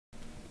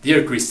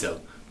Dear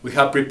Christel, we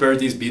have prepared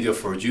this video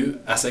for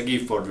you as a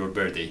gift for your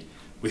birthday.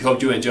 We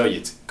hope you enjoy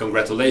it.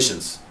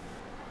 Congratulations!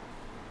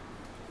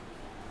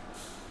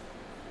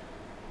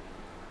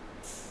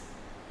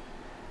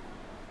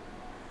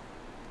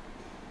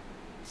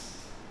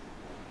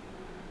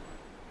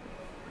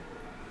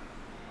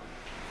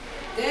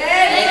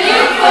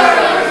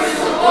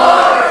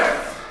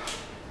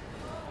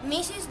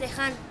 Mrs.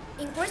 DeHaan,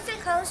 in Christel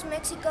House,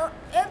 Mexico,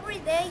 every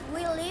day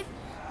we live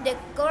the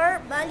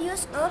core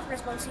values of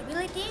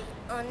responsibility,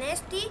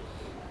 honesty,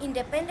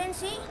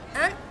 independency,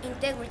 and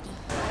integrity.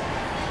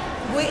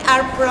 We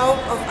are proud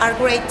of our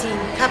great team.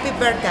 Happy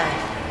birthday.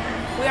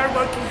 We are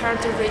working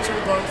hard to reach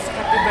our goals.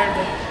 Happy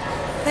birthday.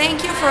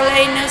 Thank you for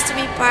letting us to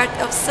be part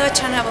of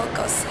such a noble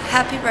cause.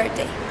 Happy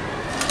birthday.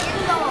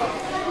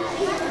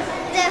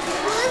 The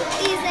food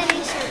is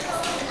delicious.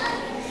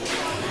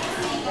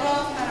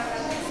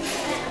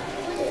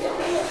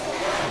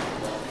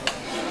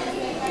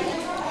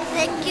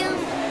 Thank you,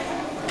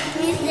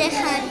 Ms.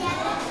 DeHaan.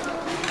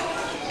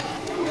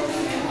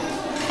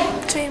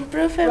 To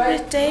improve every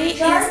day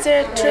is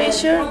the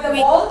treasure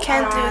we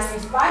can't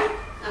lose.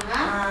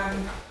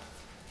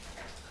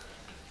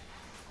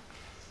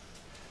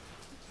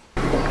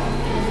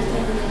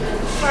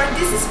 For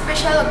this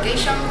special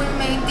occasion, we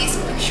made this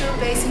picture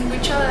based in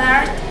ritual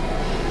art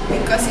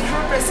because it's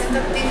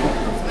representative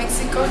of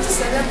Mexico to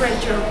celebrate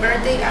your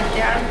birthday at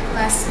the art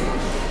class.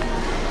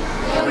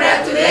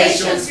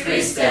 Congratulations,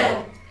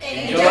 Christel!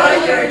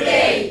 Enjoy your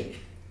day!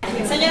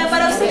 Señora,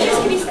 para usted, ¿qué es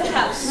Christel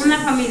House? Una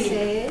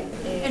familia.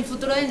 El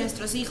futuro de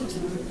nuestros hijos.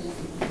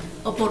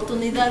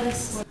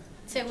 Oportunidades.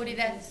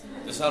 Seguridad.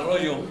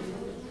 Desarrollo.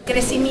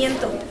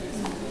 Crecimiento.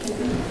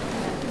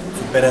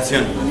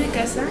 Superación. Una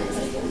casa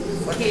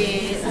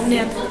que une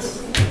a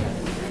todos.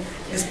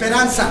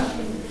 Esperanza.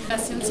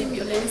 Relación sin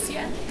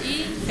violencia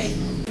y fe.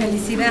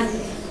 Felicidad.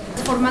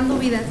 Formando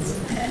vidas.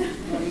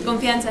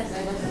 Confianza.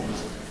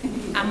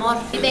 Amor.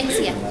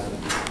 Vivencia.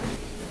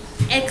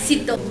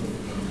 Éxito.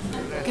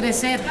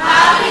 Crecer.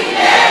 ¡Happy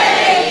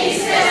birthday,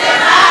 Mrs.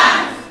 DeHaan!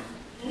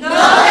 ¡No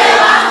te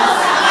vamos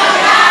a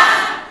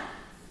fallar!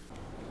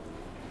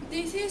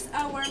 This is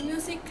our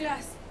music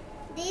class.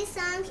 This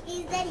song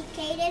is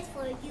dedicated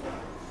for you.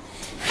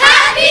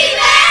 ¡Happy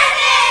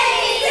birthday,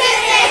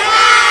 Mrs.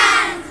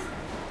 DeHaan!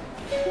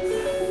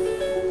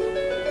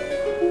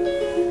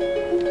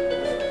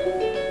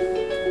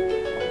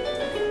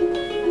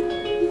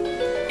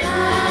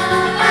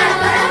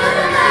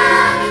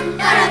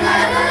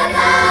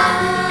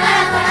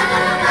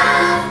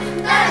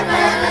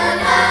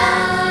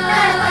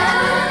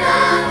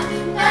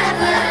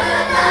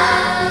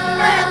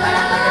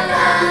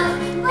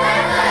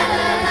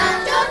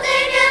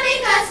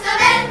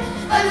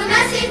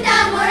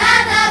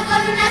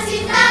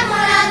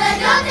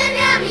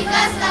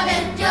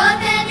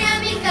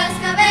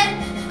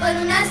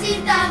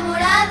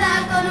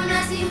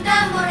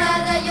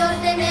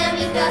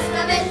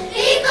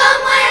 Y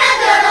como era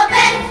de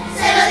oropel,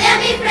 se lo di a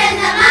mi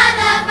prenda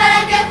amada para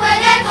que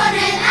juegue con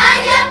él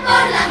allá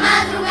por la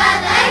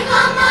madrugada. Ay,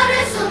 como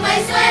resumba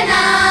y suena,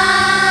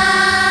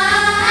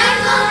 ay,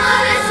 como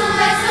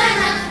resumba y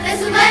suena,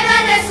 resumba y va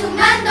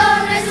resumbando,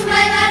 resumba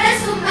y va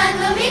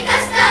resumbando mi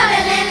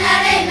cascabel en la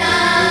arena.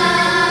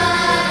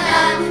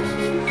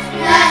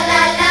 La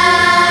la la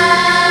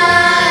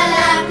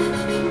la,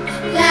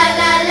 la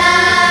la la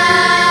la.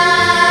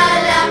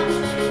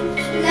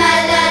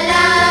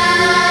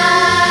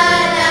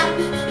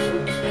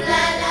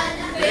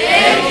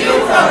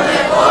 From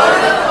the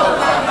bottom of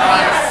our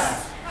hearts,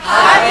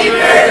 happy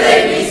birthday,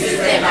 Mrs.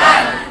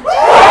 DeHaan!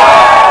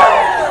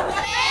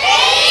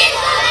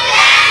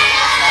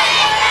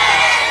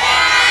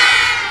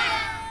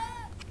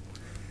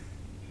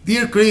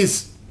 Dear Chris,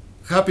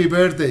 happy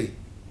birthday.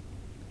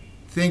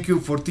 Thank you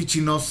for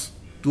teaching us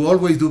to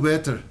always do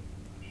better.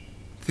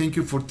 Thank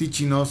you for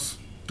teaching us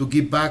to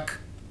give back.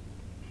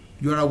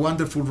 You are a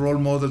wonderful role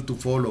model to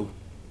follow.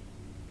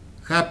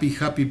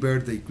 Happy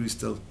birthday,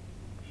 Christel.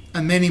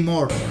 And many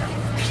more.